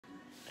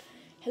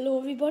Hello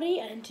everybody,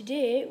 and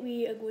today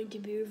we are going to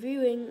be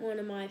reviewing one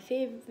of my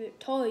favourite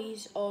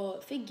toys or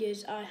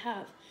figures I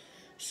have.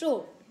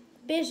 So,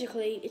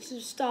 basically it's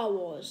Star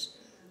Wars.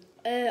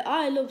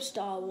 I love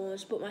Star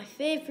Wars, but my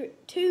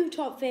two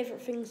top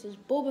favourite things is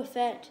Boba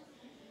Fett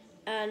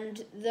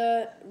and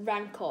the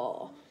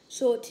Rancor.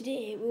 So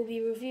today we'll be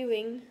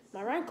reviewing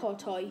my Rancor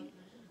toy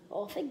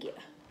or figure.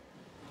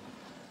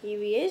 Here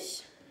he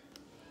is.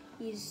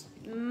 He's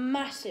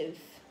massive.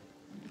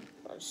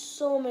 On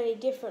so many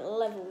different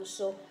levels.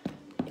 So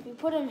if you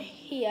put him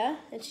here,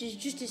 it's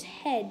just his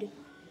head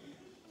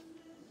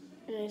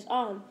and his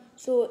arm.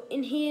 So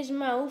in his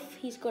mouth,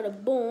 he's got a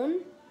bone,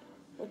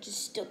 which is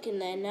stuck in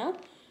there now.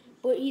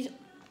 But he's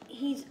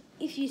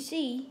if you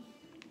see,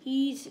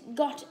 he's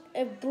got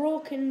a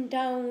broken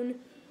down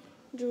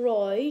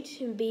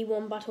droid, and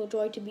B1 battle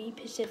droid to be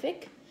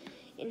specific,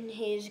 in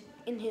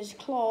his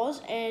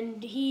claws,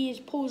 and he is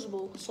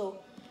posable, so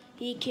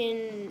he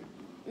can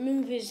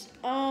move his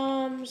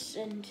arms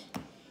and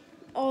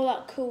all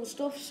that cool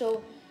stuff.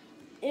 So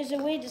there's a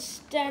way to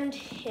stand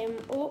him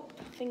up.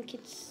 I think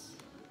it's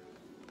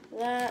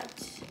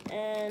that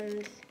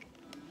and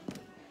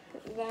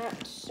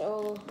that.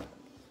 So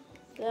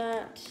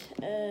that,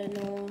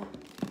 no.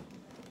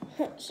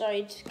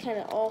 Sorry, it's kind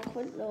of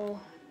awkward. No,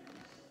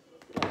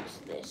 that's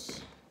this.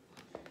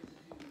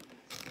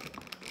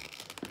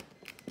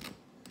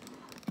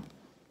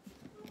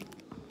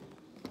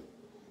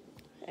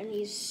 And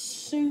he's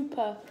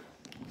super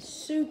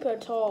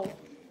tall.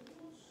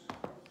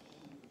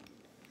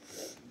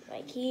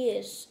 Like, he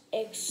is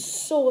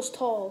so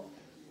tall.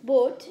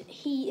 But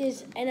he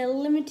is in a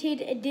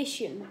limited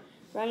edition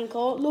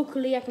Rancor.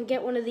 Luckily, I can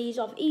get one of these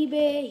off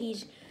eBay.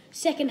 He's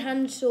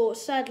second-hand, so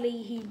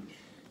sadly he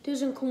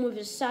doesn't come with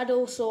his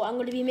saddle. So I'm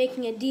going to be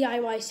making a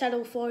DIY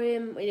saddle for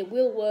him. It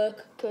will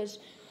work because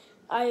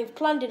I've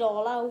planned it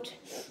all out.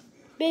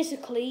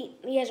 Basically,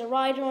 he has a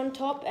rider on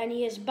top, and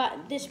he has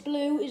this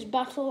blue is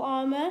battle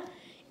armor.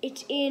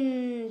 It's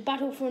in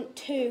Battlefront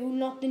 2,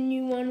 not the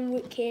new one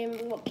what came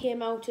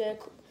out in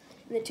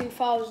the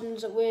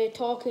 2000s. That we're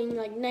talking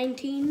like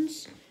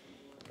 19s,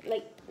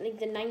 like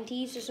the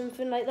 90s or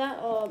something like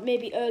that, or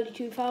maybe early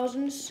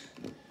 2000s.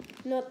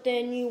 Not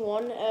the new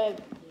one.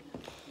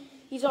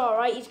 He's all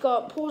right. He's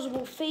got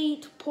posable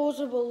feet,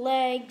 posable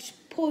legs,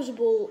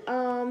 posable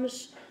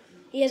arms.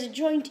 He has a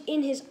joint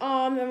in his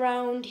arm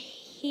around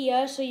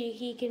here, so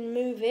he can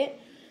move it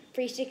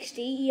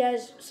 360.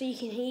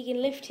 He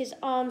can lift his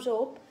arms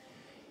up.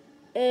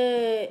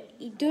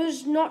 He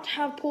does not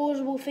have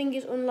posable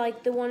fingers,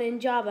 unlike the one in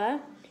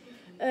Jabba.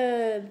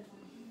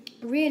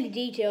 Really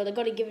detailed. I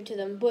got to give it to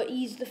them. But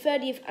he's the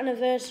 30th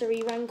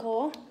anniversary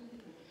Rancor.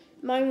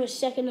 Mine was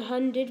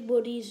second-handed,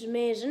 but he's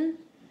amazing.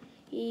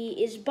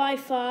 He is by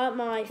far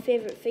my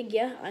favourite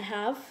figure I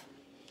have.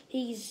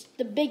 He's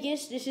the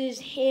biggest. This is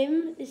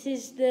him. This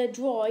is the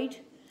droid.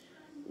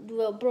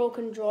 Well,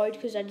 broken droid,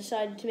 because I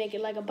decided to make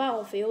it like a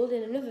battlefield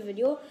in another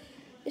video.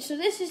 So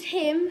this is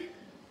him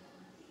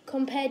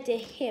compared to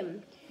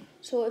him.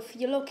 So if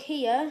you look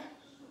here,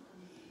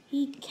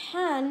 he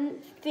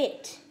can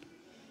fit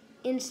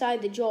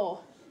inside the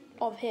jaw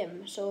of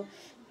him. So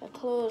I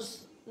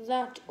close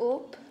that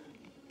up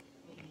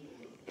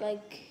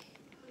like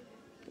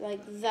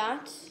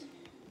that.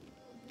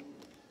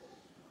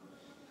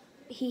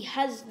 He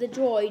has the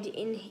droid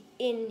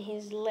in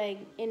his leg,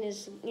 in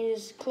his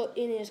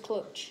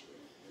clutch.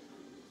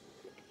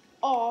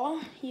 Or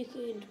you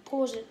could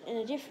pose it in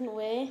a different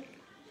way,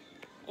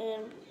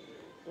 and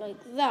like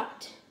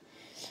that,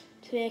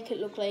 to make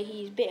it look like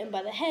he's bitten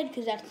by the head,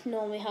 because that's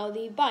normally how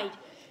they bite.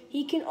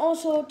 He can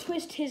also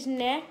twist his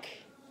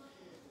neck.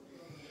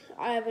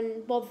 I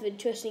haven't bothered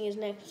twisting his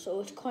neck, so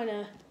it's kind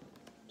of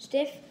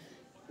stiff.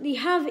 They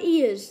have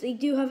ears. They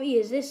do have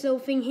ears. This little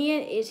thing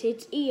here is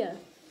its ear.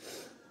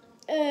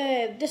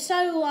 The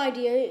saddle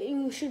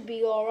idea should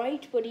be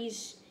alright, but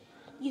he's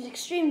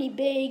extremely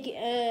big.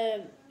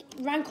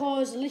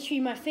 Rancor is literally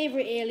my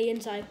favourite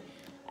aliens. I'd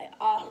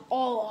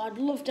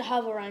love to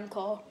have a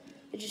Rancor.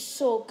 They're just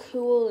so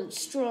cool and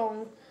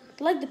strong.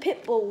 Like the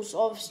pit bulls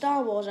of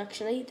Star Wars,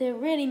 actually. They're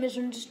really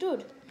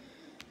misunderstood.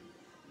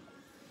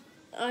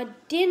 I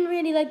didn't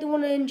really like the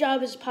one in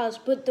Jabba's Palace,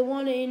 but the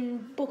one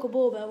in Book of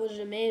Boba was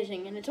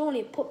amazing, and it's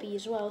only a puppy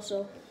as well,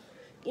 so,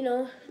 you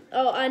know.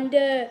 Oh, and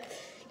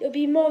there'll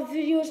be more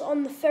videos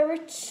on the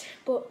ferrets,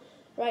 but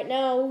right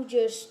now,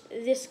 just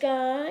this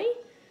guy.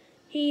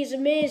 He's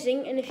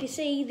amazing, and if you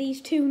see these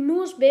two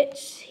nose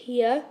bits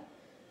here,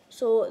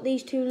 so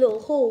these two little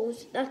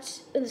holes,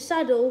 that's in the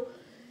saddle.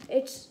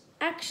 It's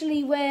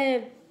actually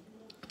where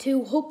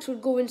two hooks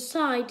would go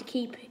inside to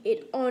keep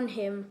it on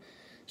him.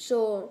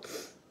 So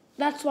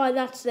that's why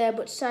that's there,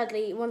 but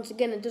sadly, once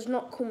again, it does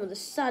not come with a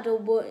saddle,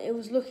 but it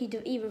was lucky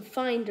to even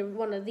find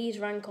one of these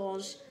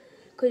Rancors,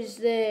 because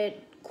they're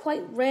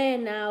quite rare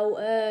now.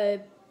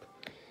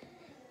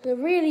 They're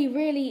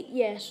really,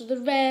 yeah, so they're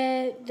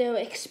rare, they're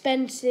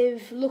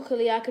expensive.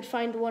 Luckily, I could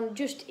find one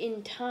just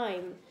in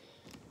time.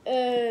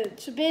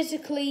 So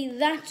basically,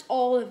 that's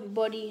all,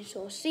 everybody.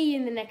 So see you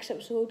in the next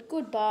episode.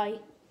 Goodbye.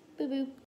 Boo-boo.